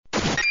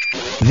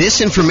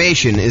This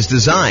information is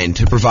designed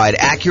to provide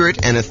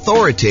accurate and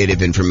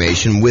authoritative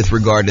information with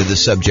regard to the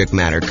subject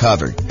matter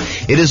covered.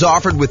 It is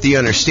offered with the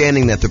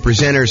understanding that the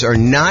presenters are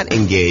not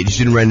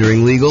engaged in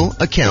rendering legal,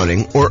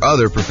 accounting, or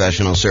other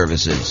professional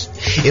services.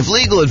 If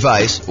legal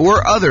advice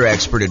or other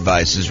expert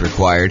advice is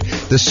required,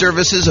 the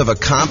services of a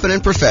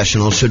competent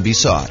professional should be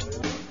sought.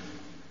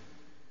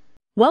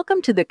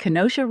 Welcome to the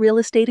Kenosha Real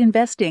Estate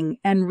Investing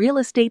and Real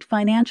Estate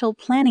Financial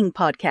Planning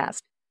Podcast.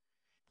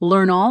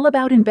 Learn all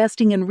about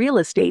investing in real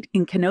estate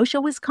in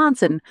Kenosha,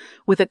 Wisconsin,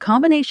 with a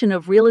combination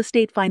of real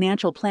estate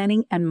financial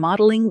planning and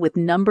modeling with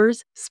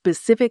numbers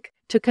specific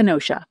to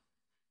Kenosha.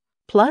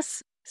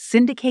 Plus,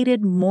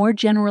 syndicated, more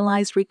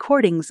generalized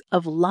recordings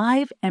of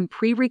live and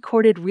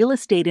pre-recorded real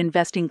estate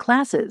investing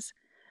classes.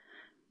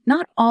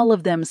 Not all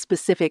of them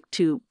specific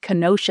to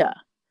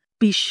Kenosha.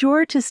 Be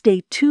sure to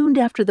stay tuned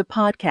after the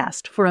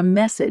podcast for a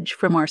message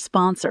from our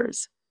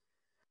sponsors.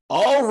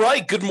 All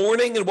right. Good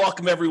morning and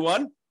welcome,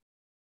 everyone.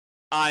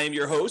 I am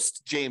your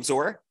host, James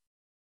Orr.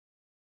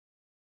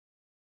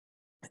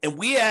 And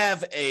we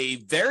have a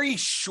very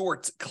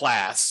short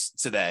class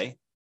today,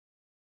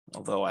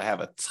 although I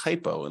have a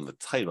typo in the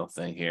title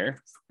thing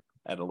here.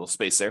 Add a little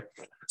space there.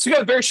 So we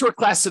got a very short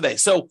class today.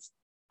 So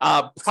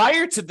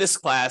prior to this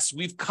class,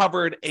 we've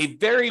covered a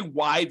very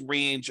wide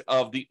range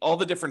of all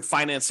the different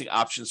financing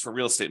options for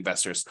real estate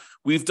investors.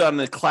 We've done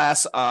a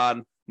class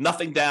on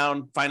nothing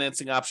down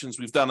financing options.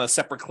 We've done a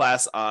separate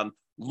class on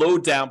low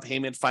down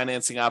payment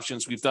financing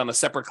options. We've done a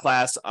separate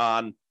class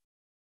on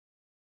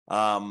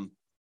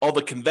all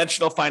the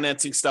conventional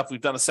financing stuff. We've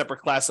done a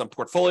separate class on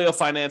portfolio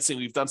financing.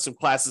 We've done some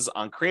classes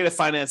on creative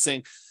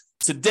financing.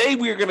 Today,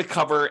 we are going to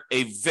cover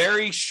a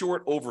very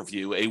short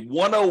overview, a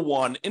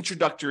 101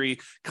 introductory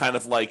kind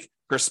of like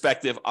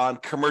perspective on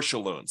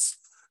commercial loans.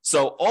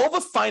 So all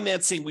the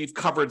financing we've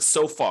covered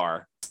so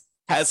far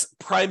has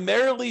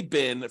primarily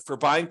been for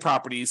buying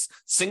properties,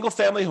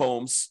 single-family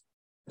homes,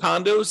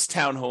 condos,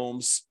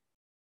 townhomes,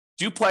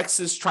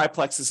 duplexes,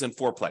 triplexes, and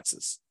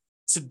fourplexes.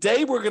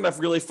 Today, we're going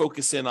to really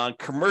focus in on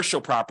commercial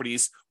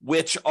properties,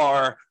 which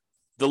are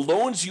the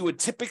loans you would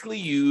typically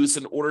use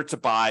in order to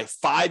buy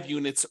 5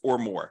 units or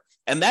more.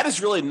 And that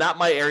is really not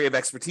my area of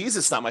expertise.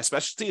 It's not my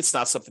specialty. It's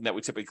not something that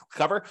we typically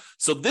cover.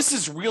 So this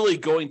is really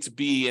going to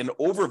be an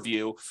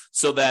overview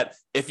so that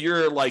if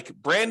you're like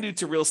brand new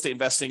to real estate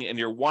investing and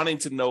you're wanting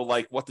to know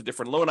like what the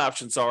different loan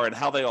options are and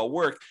how they all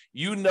work,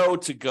 you know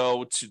to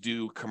go to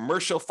do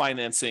commercial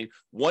financing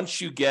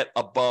once you get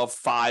above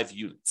 5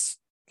 units.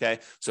 Okay,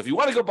 so if you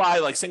want to go buy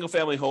like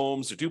single-family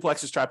homes or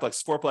duplexes,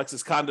 triplexes,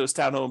 fourplexes, condos,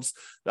 townhomes,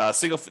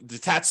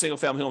 detached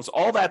single-family homes,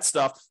 all that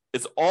stuff,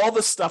 it's all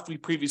the stuff we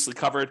previously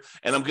covered.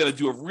 And I'm going to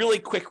do a really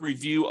quick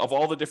review of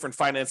all the different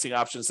financing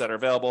options that are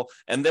available.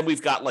 And then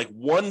we've got like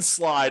one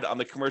slide on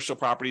the commercial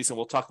properties, and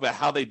we'll talk about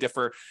how they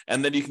differ.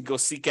 And then you can go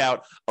seek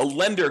out a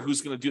lender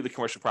who's going to do the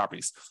commercial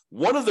properties.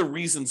 One of the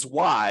reasons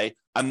why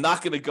I'm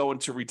not going to go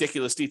into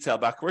ridiculous detail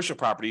about commercial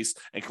properties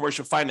and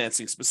commercial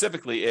financing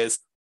specifically is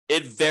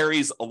it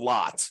varies a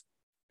lot.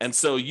 And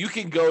so you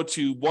can go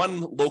to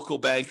one local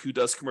bank who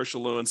does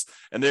commercial loans,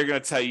 and they're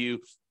going to tell you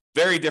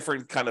very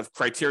different kind of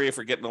criteria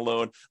for getting a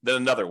loan than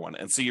another one.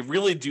 And so you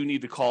really do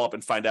need to call up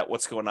and find out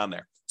what's going on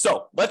there.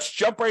 So let's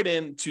jump right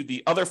into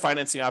the other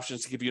financing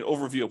options to give you an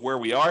overview of where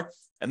we are,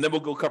 and then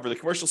we'll go cover the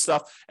commercial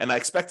stuff. And I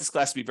expect this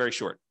class to be very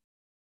short.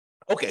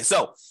 Okay,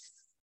 so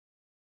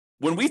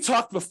when we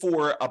talked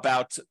before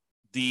about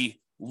the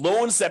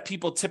loans that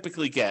people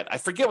typically get, I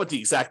forget what the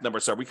exact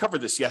numbers are. We covered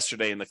this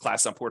yesterday in the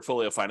class on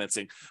portfolio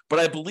financing, but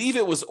I believe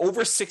it was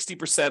over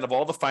 60% of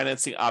all the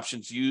financing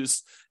options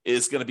used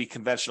is going to be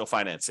conventional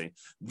financing.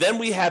 Then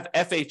we have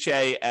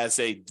FHA as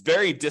a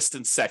very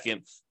distant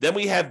second. Then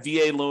we have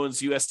VA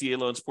loans, USDA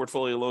loans,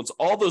 portfolio loans,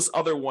 all those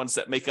other ones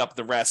that make up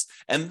the rest.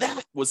 And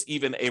that was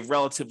even a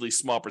relatively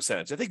small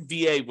percentage. I think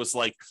VA was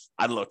like,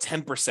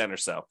 10% or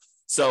so.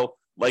 So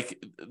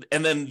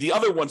and then the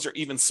other ones are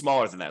even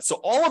smaller than that. So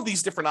all of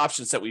these different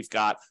options that we've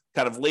got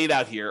kind of laid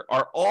out here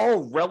are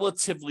all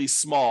relatively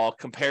small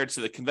compared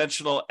to the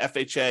conventional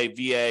FHA,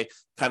 VA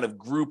kind of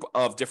group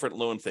of different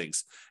loan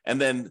things.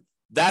 And then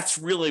that's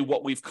really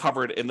what we've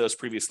covered in those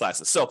previous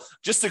classes. So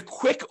just a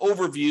quick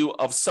overview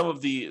of some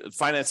of the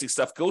financing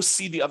stuff. Go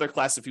see the other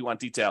class if you want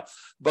detail.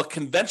 But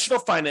conventional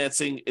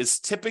financing is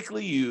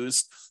typically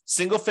used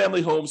single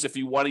family homes if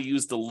you want to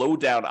use the low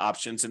down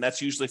options. And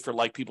that's usually for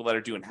like people that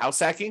are doing house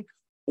hacking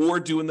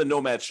or doing the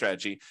nomad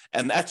strategy.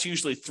 And that's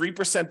usually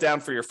 3% down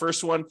for your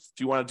first one if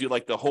you want to do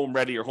like the home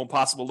ready or home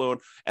possible loan,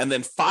 and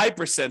then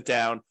 5%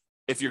 down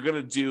if you're going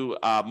to do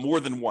more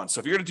than one.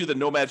 So if you're going to do the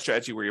nomad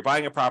strategy where you're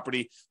buying a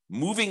property,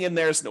 moving in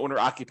there as an owner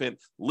occupant,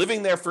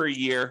 living there for a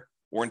year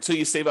or until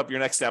you save up your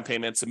next down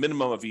payment, it's a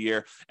minimum of a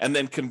year, and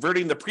then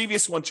converting the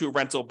previous one to a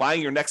rental,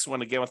 buying your next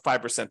one again with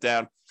 5%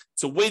 down.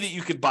 It's a way that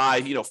you could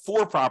buy,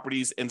 4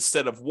 properties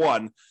instead of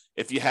one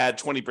if you had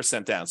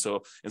 20% down.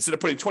 So instead of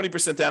putting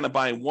 20% down and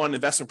buying one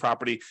investment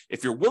property,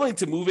 if you're willing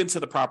to move into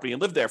the property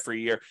and live there for a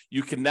year,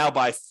 you can now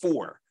buy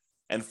 4.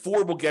 And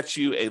 4 will get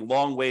you a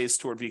long ways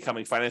toward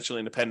becoming financially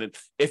independent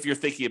if you're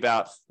thinking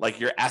about like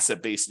your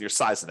asset base and your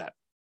size of that.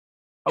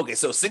 Okay,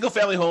 so single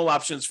family home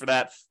options for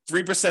that,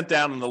 3%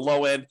 down on the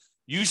low end,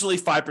 usually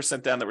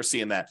 5% down that we're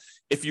seeing that.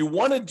 If you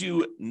want to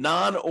do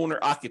non-owner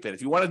occupant,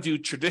 if you want to do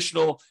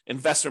traditional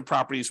investment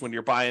properties when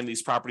you're buying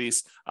these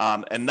properties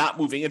and not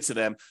moving into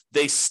them,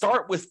 they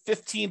start with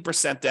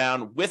 15%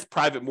 down with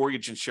private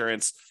mortgage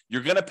insurance.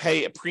 You're going to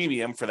pay a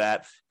premium for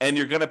that, and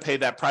you're going to pay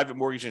that private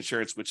mortgage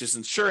insurance, which is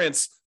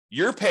insurance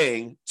you're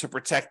paying to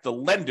protect the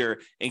lender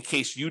in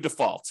case you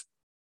default.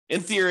 In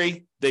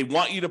theory, they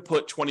want you to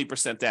put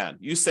 20% down.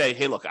 You say,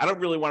 hey, look, I don't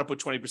really want to put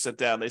 20%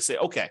 down. They say,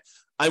 okay,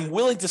 I'm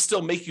willing to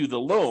still make you the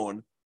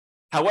loan.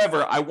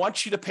 However, I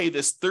want you to pay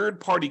this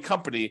third-party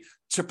company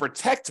to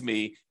protect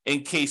me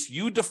in case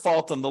you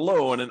default on the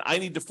loan and I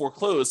need to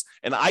foreclose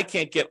and I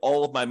can't get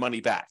all of my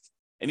money back.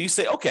 And you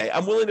say, okay,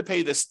 I'm willing to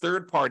pay this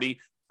third-party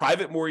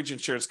private mortgage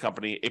insurance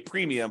company a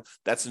premium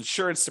that's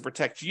insurance to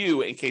protect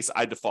you in case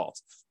I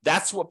default.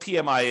 That's what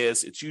PMI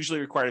is. It's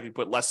usually required if you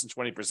put less than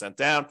 20%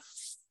 down.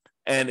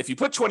 And if you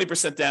put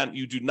 20% down,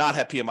 you do not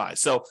have PMI.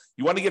 So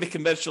you want to get a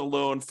conventional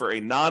loan for a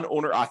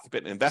non-owner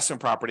occupant investment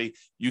property.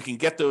 You can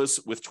get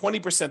those with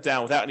 20%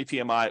 down without any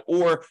PMI,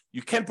 or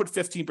you can put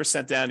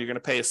 15% down. You're going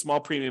to pay a small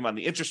premium on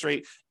the interest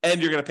rate,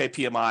 and you're going to pay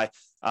PMI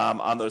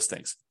on those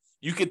things.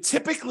 You could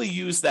typically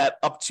use that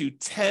up to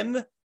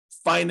 10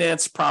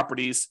 finance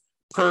properties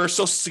per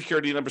Social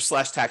Security number /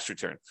 tax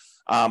return.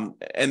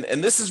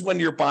 And this is when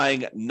you're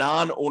buying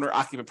non-owner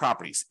occupant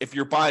properties. If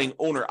you're buying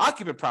owner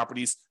occupant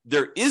properties,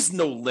 there is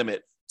no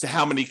limit to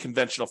how many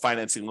conventional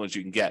financing loans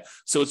you can get.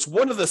 So it's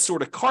one of the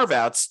sort of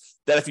carve-outs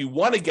that if you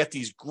want to get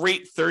these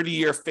great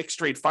 30-year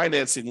fixed rate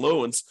financing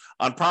loans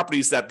on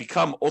properties that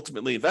become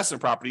ultimately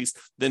investment properties,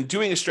 then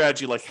doing a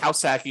strategy like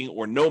house hacking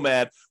or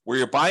Nomad, where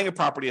you're buying a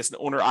property as an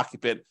owner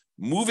occupant,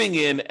 moving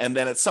in, and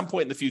then at some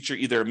point in the future,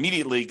 either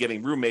immediately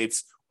getting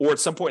roommates or at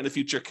some point in the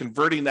future,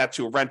 converting that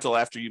to a rental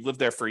after you've lived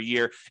there for a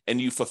year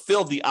and you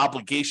fulfill the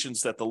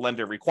obligations that the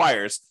lender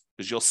requires,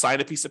 because you'll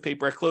sign a piece of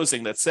paper at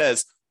closing that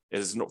says,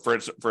 for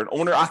an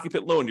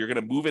owner-occupant loan, you're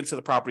going to move into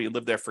the property and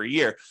live there for a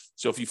year.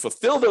 So if you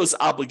fulfill those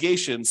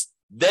obligations,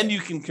 then you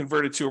can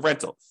convert it to a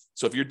rental.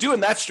 So if you're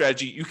doing that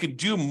strategy, you can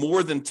do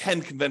more than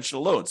 10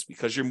 conventional loans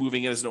because you're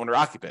moving in as an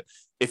owner-occupant.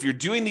 If you're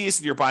doing these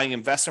and you're buying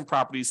investment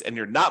properties and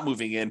you're not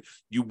moving in,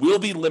 you will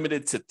be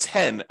limited to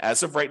 10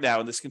 as of right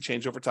now, and this can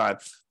change over time,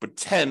 but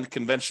 10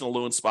 conventional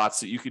loan spots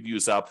that you could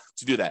use up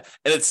to do that.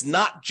 And it's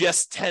not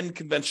just 10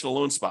 conventional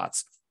loan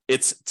spots.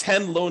 It's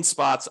 10 loan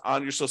spots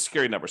on your Social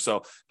Security number.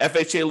 So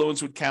FHA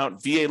loans would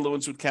count, VA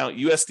loans would count,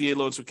 USDA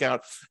loans would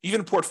count,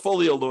 even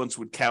portfolio loans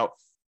would count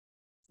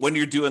when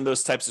you're doing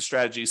those types of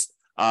strategies,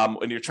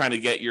 when you're trying to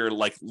get your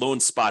loan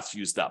spots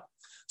used up.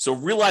 So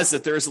realize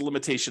that there is a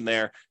limitation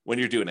there when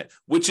you're doing it,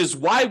 which is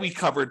why we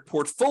covered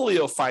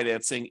portfolio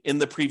financing in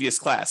the previous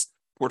class.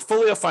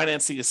 Portfolio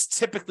financing is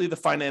typically the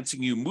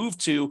financing you move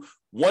to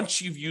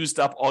once you've used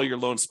up all your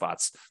loan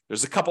spots.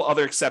 There's a couple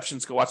other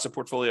exceptions. Go watch the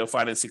portfolio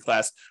financing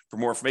class for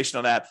more information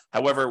on that.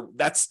 However,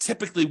 that's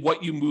typically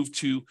what you move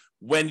to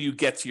when you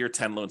get to your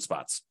 10 loan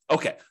spots.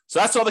 Okay, so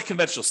that's all the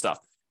conventional stuff.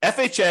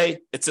 FHA,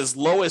 it's as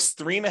low as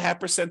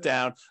 3.5%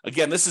 down.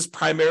 Again, this is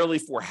primarily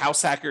for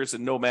house hackers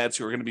and nomads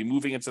who are going to be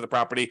moving into the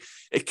property.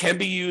 It can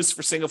be used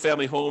for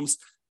single-family homes,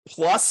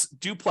 plus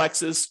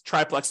duplexes,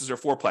 triplexes, or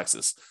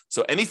fourplexes.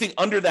 So anything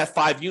under that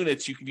 5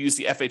 units, you can use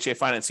the FHA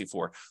financing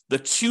for. The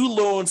two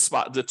loan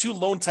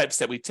types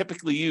that we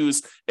typically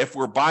use if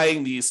we're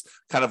buying these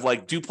kind of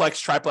like duplex,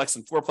 triplex,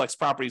 and fourplex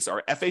properties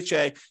are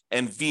FHA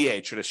and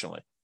VA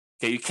traditionally.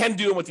 Okay, you can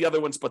do them with the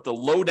other ones, but the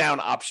low down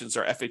options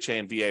are FHA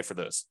and VA for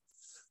those.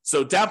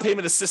 So down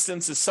payment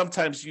assistance is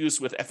sometimes used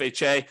with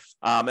FHA,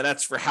 and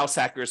that's for house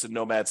hackers and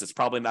nomads. It's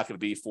probably not going to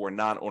be for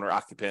non-owner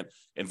occupant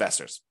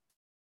investors.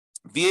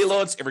 VA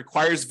loans, it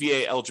requires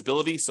VA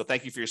eligibility. So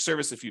thank you for your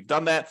service if you've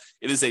done that.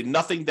 It is a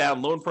nothing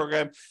down loan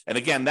program. And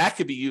again, that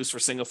could be used for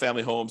single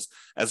family homes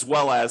as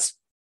well as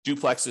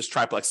duplexes,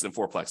 triplexes, and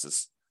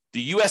fourplexes.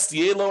 The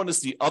USDA loan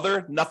is the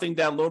other nothing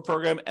down loan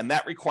program, and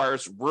that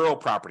requires rural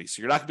property. So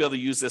you're not going to be able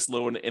to use this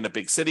loan in a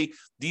big city.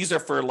 These are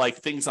for like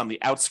things on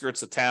the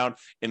outskirts of town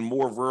in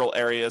more rural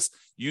areas.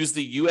 Use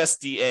the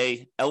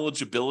USDA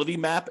eligibility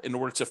map in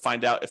order to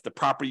find out if the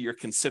property you're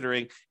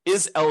considering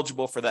is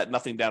eligible for that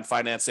nothing down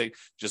financing.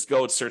 Just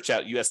go and search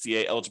out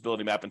USDA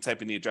eligibility map and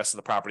type in the address of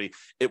the property.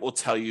 It will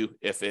tell you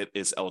if it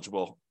is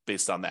eligible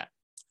based on that.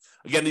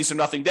 Again, these are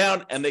nothing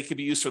down, and they can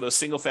be used for those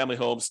single-family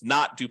homes,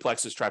 not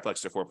duplexes,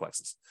 triplexes, or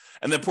fourplexes.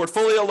 And then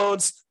portfolio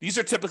loans, these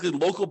are typically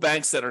local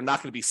banks that are not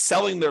going to be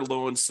selling their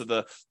loans to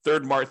the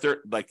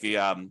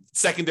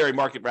secondary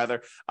market,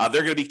 rather.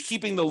 They're going to be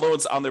keeping the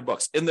loans on their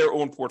books in their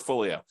own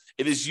portfolio.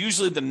 It is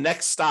usually the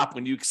next stop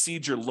when you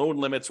exceed your loan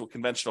limits with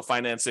conventional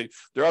financing.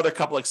 There are other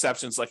couple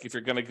exceptions, like if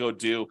you're going to go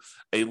do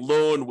a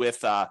loan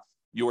with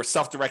your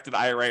self-directed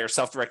IRA or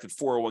self-directed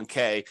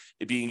 401k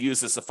being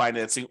used as a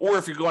financing, or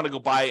if you're going to go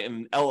buy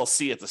an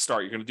LLC at the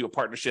start, you're going to do a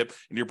partnership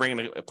and you're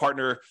bringing a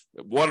partner,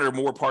 one or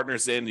more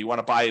partners in, you want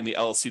to buy in the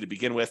LLC to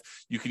begin with,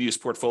 you can use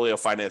portfolio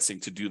financing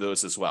to do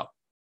those as well.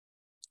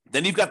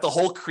 Then you've got the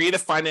whole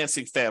creative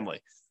financing family,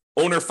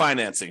 owner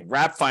financing,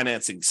 wrap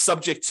financing,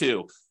 subject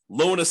to,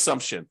 loan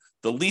assumption.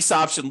 the lease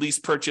option, lease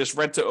purchase,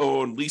 rent to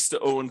own, lease to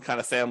own kind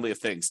of family of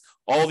things.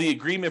 All the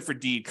agreement for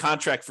deed,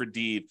 contract for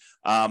deed,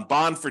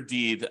 bond for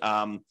deed,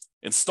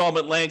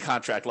 installment land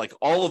contract, like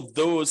all of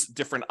those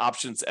different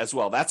options as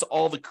well. That's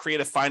all the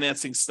creative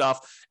financing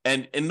stuff.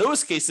 And in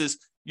those cases,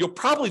 you'll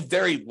probably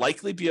very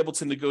likely be able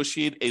to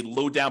negotiate a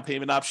low down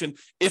payment option,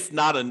 if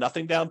not a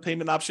nothing down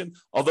payment option,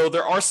 although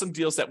there are some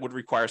deals that would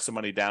require some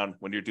money down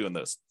when you're doing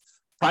those.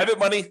 Private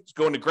money,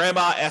 going to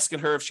grandma, asking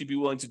her if she'd be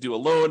willing to do a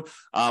loan.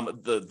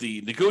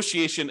 The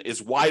negotiation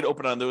is wide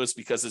open on those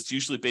because it's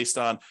usually based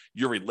on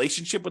your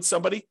relationship with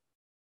somebody.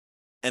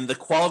 And the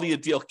quality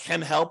of deal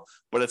can help,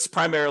 but it's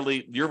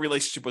primarily your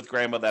relationship with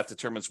grandma that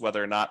determines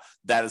whether or not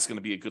that is going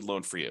to be a good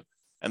loan for you.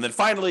 And then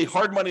finally,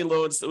 hard money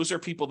loans. Those are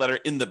people that are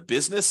in the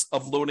business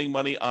of loaning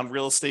money on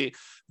real estate,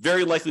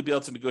 very likely be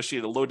able to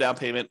negotiate a low down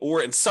payment,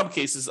 or in some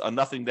cases, a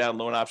nothing down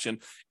loan option.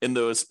 In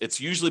those,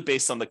 it's usually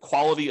based on the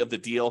quality of the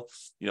deal.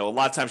 A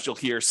lot of times you'll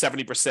hear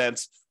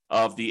 70%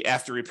 of the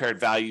after repaired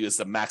value is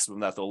the maximum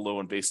that they'll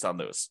loan based on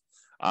those.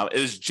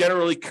 It is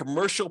generally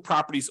commercial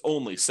properties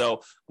only.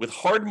 So with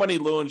hard money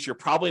loans, you're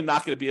probably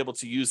not going to be able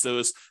to use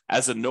those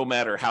as a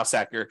nomad or house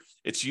hacker.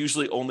 It's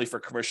usually only for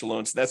commercial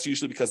loans. That's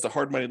usually because the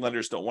hard money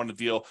lenders don't want to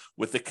deal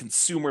with the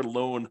consumer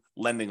loan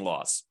lending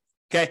laws.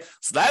 Okay,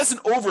 so that is an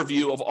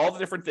overview of all the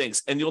different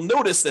things. And you'll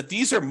notice that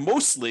these are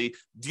mostly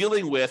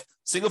dealing with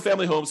single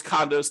family homes,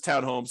 condos,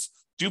 townhomes,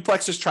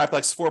 duplexes,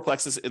 triplexes,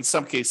 fourplexes in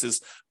some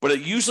cases, but it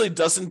usually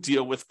doesn't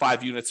deal with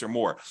 5 units or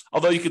more.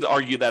 Although you could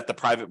argue that the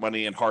private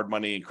money and hard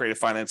money and creative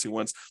financing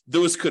ones,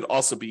 those could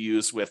also be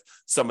used with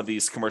some of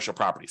these commercial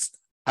properties.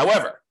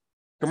 However,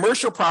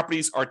 commercial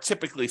properties are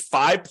typically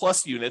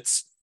 5+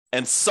 units,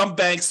 and some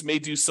banks may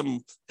do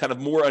some kind of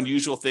more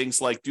unusual things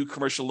like do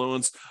commercial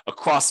loans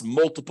across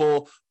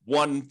multiple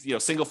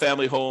single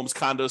family homes,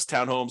 condos,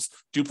 townhomes,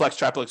 duplex,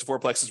 triplex,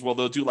 fourplexes. Well,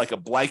 they'll do like a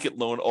blanket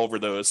loan over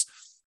those.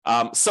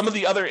 Some of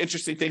the other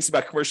interesting things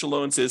about commercial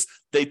loans is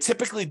they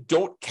typically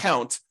don't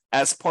count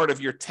as part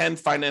of your 10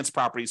 finance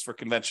properties for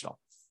conventional.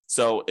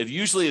 So it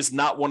usually is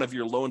not one of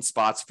your loan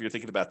spots if you're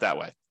thinking about it that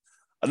way.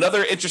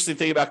 Another interesting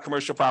thing about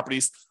commercial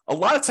properties, a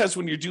lot of times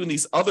when you're doing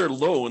these other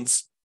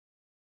loans,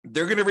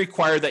 they're going to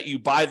require that you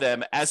buy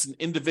them as an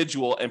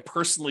individual and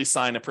personally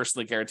sign and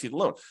personally guarantee the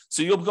loan.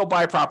 So you'll go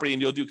buy a property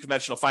and you'll do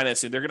conventional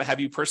financing. They're going to have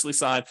you personally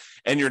sign,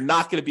 and you're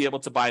not going to be able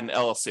to buy an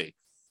LLC.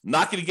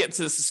 Not going to get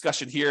into this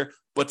discussion here,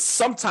 but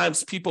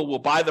sometimes people will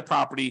buy the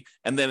property,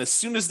 and then as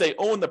soon as they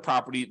own the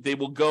property, they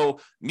will go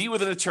meet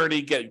with an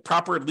attorney, get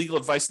proper legal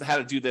advice on how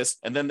to do this,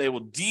 and then they will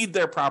deed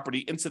their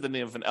property into the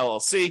name of an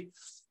LLC.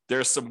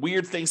 There's some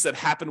weird things that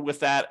happen with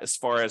that as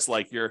far as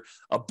like your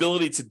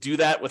ability to do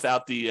that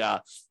without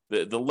the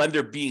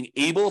lender being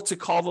able to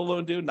call the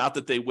loan due. Not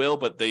that they will,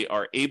 but they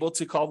are able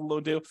to call the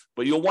loan due.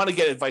 But you'll want to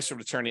get advice from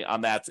an attorney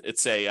on that.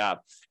 It's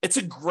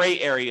a gray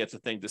area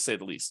to say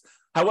the least.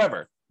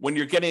 However, when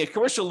you're getting a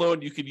commercial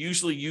loan, you could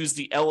usually use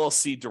the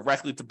LLC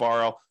directly to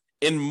borrow.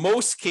 In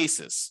most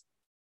cases,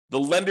 the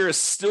lender is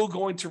still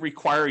going to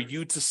require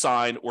you to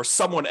sign or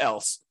someone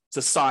else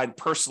to sign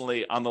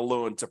personally on the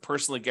loan to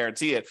personally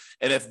guarantee it.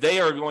 And if they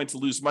are going to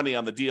lose money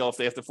on the deal, if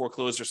they have to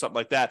foreclose or something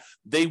like that,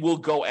 they will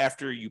go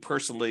after you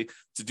personally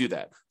to do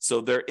that.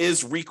 So there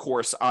is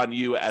recourse on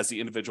you as the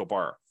individual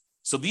borrower.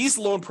 So these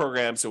loan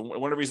programs, and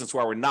one of the reasons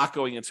why we're not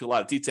going into a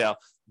lot of detail,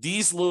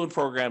 these loan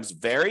programs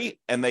vary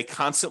and they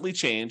constantly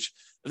change.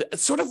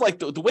 It's sort of like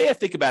the way I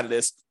think about it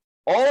is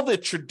all the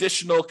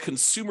traditional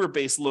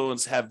consumer-based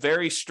loans have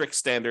very strict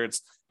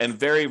standards and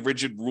very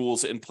rigid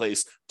rules in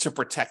place to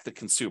protect the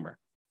consumer.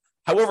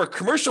 However,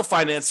 commercial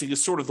financing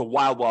is sort of the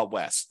wild, wild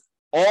west.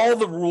 All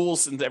the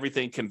rules and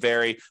everything can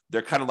vary.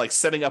 They're kind of like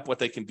setting up what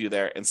they can do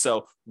there. And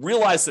so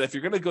realize that if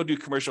you're going to go do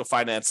commercial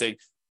financing,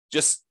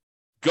 just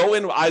go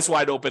in eyes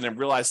wide open and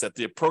realize that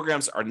the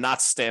programs are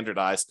not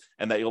standardized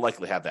and that you'll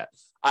likely have that.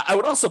 I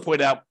would also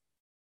point out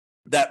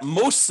that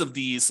most of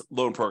these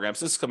loan programs,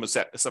 there's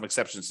some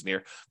exceptions in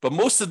here, but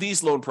most of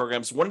these loan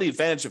programs, one of the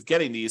advantages of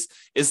getting these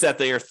is that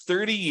they are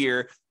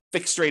 30-year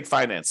fixed rate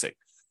financing.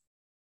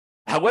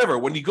 However,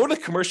 when you go to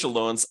commercial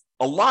loans,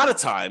 a lot of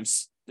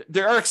times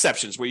there are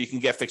exceptions where you can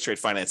get fixed rate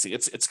financing.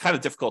 It's kind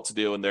of difficult to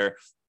do, and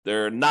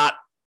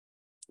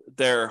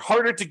they're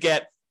harder to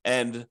get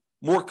and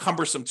more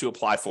cumbersome to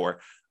apply for.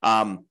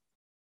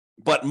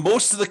 But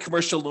most of the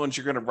commercial loans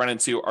you're going to run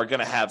into are going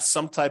to have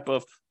some type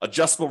of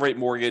adjustable rate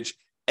mortgage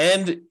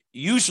and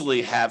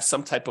usually have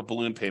some type of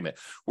balloon payment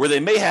where they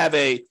may have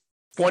a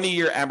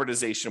 20-year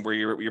amortization where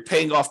you're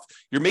paying off,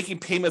 you're making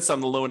payments on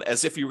the loan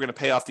as if you were going to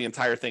pay off the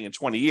entire thing in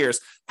 20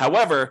 years.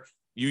 However,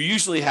 you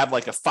usually have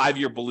like a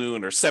 5-year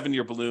balloon or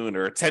 7-year balloon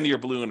or a 10-year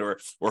balloon or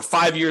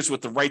 5 years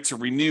with the right to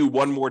renew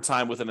one more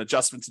time with an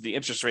adjustment to the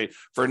interest rate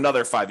for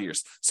another 5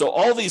 years. So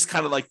all these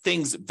kind of like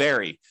things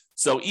vary.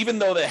 So even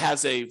though that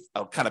has a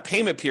kind of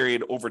payment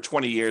period over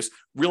 20 years,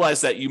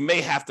 realize that you may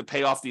have to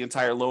pay off the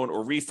entire loan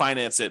or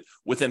refinance it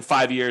within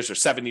 5 years or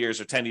 7 years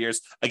or 10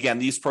 years. Again,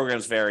 these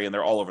programs vary and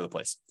they're all over the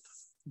place.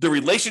 The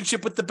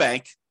relationship with the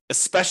bank,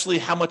 especially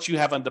how much you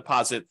have on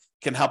deposit,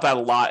 can help out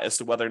a lot as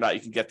to whether or not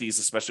you can get these,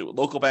 especially with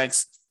local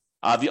banks.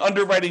 The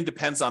underwriting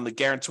depends on the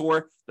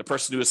guarantor, the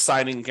person who is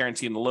signing and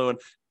guaranteeing the loan,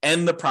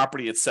 and the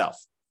property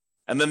itself.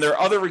 And then there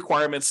are other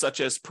requirements such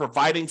as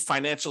providing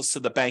financials to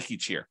the bank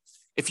each year.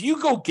 If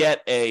you go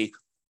get a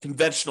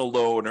conventional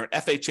loan or an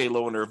FHA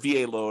loan or a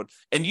VA loan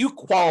and you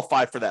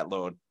qualify for that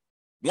loan,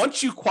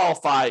 once you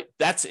qualify,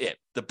 that's it.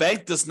 The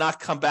bank does not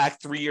come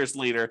back 3 years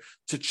later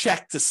to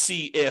check to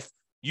see if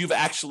you've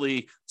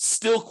actually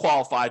still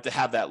qualified to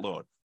have that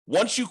loan.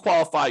 Once you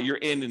qualify, you're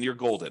in and you're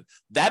golden.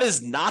 That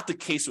is not the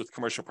case with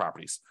commercial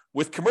properties.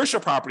 With commercial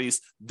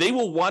properties, they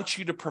will want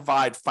you to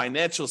provide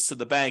financials to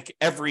the bank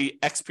every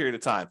X period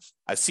of time.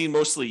 I've seen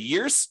mostly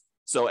years.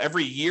 So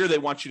every year they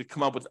want you to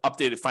come up with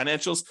updated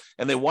financials,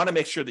 and they want to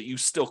make sure that you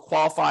still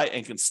qualify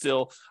and can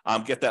still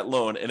get that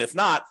loan. And if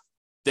not,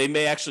 they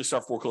may actually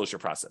start foreclosure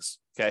process.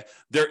 Okay.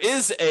 There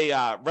is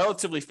a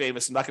relatively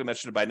famous, I'm not going to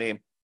mention it by name,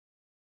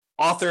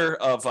 author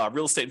of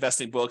real estate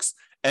investing books,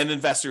 an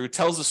investor who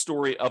tells the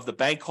story of the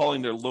bank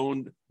calling their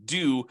loan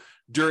due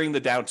during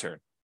the downturn.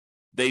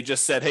 They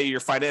just said, hey, your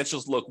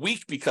financials look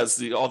weak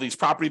because all these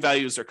property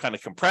values are kind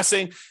of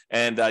compressing.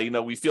 And,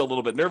 we feel a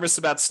little bit nervous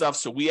about stuff.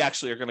 So we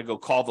actually are going to go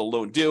call the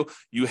loan due.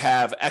 You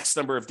have X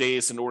number of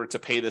days in order to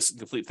pay this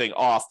complete thing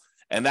off.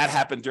 And that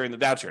happened during the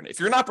downturn. If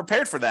you're not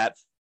prepared for that,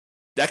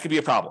 that could be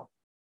a problem.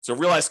 So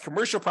realize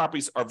commercial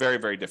properties are very,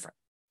 very different.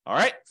 All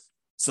right.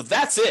 So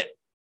that's it.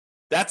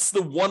 That's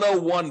the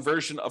 101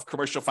 version of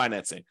commercial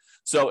financing.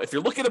 So if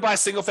you're looking to buy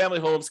single family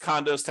homes,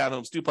 condos,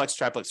 townhomes, duplex,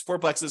 triplex,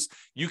 fourplexes,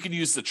 you can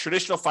use the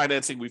traditional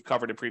financing we've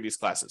covered in previous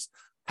classes.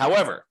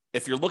 However,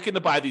 if you're looking to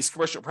buy these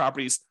commercial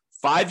properties,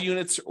 5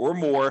 units or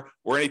more,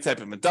 or any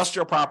type of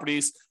industrial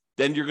properties,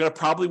 then you're going to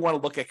probably want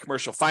to look at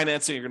commercial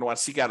financing. You're going to want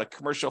to seek out a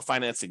commercial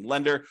financing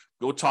lender.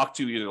 Go talk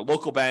to either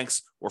local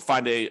banks or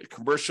find a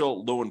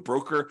commercial loan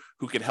broker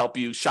who can help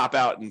you shop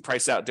out and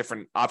price out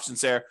different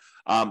options there.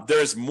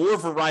 There's more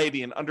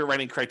variety in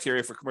underwriting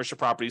criteria for commercial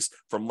properties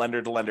from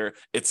lender to lender.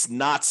 It's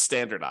not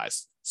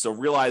standardized. So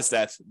realize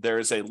that there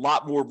is a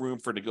lot more room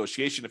for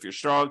negotiation if you're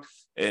strong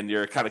and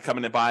you're kind of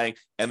coming and buying.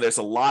 And there's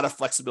a lot of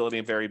flexibility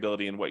and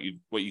variability in what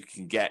you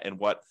can get and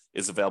what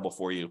is available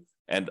for you.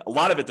 And a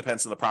lot of it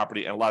depends on the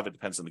property and a lot of it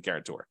depends on the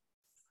guarantor.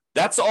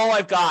 That's all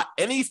I've got.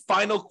 Any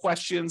final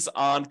questions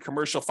on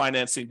commercial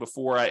financing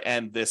before I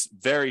end this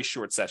very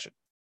short session?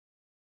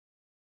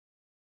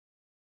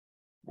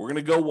 We're going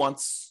to go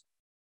once.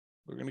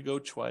 We're going to go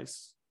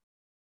twice.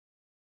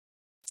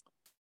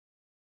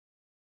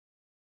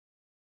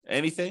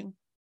 Anything?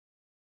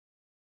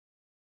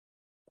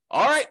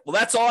 All right. Well,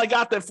 that's all I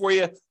got then for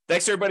you.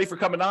 Thanks, everybody, for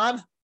coming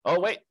on. Oh,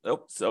 wait.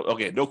 Nope. So,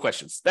 okay. No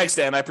questions. Thanks,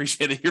 Dan. I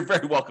appreciate it. You're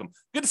very welcome.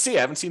 Good to see you.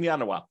 I haven't seen you on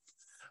in a while.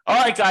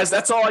 All right, guys.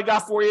 That's all I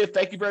got for you.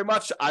 Thank you very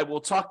much. I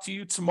will talk to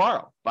you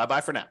tomorrow.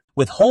 Bye-bye for now.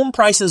 With home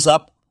prices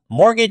up,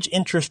 mortgage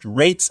interest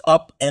rates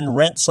up, and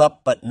rents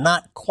up, but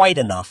not quite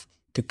enough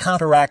to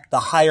counteract the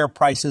higher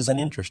prices and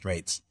interest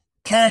rates,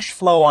 cash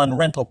flow on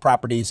rental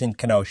properties in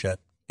Kenosha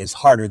is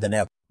harder than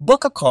ever.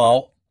 Book a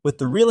call with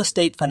the Real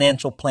Estate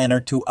Financial Planner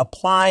to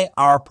apply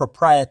our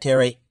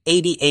proprietary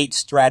 88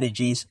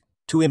 strategies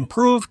to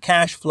improve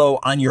cash flow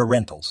on your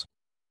rentals.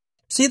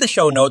 See the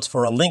show notes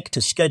for a link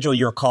to schedule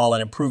your call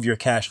and improve your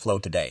cash flow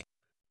today.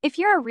 If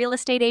you're a real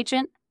estate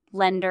agent,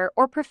 lender,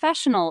 or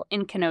professional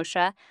in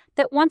Kenosha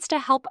that wants to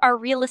help our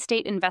real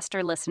estate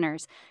investor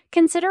listeners,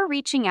 consider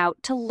reaching out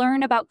to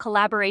learn about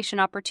collaboration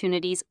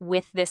opportunities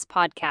with this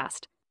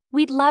podcast.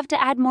 We'd love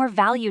to add more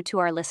value to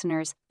our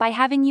listeners by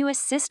having you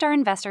assist our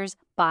investors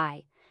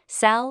buy,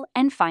 sell,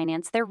 and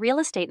finance their real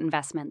estate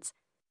investments.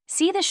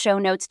 See the show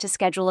notes to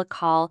schedule a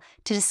call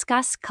to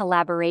discuss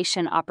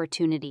collaboration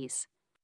opportunities.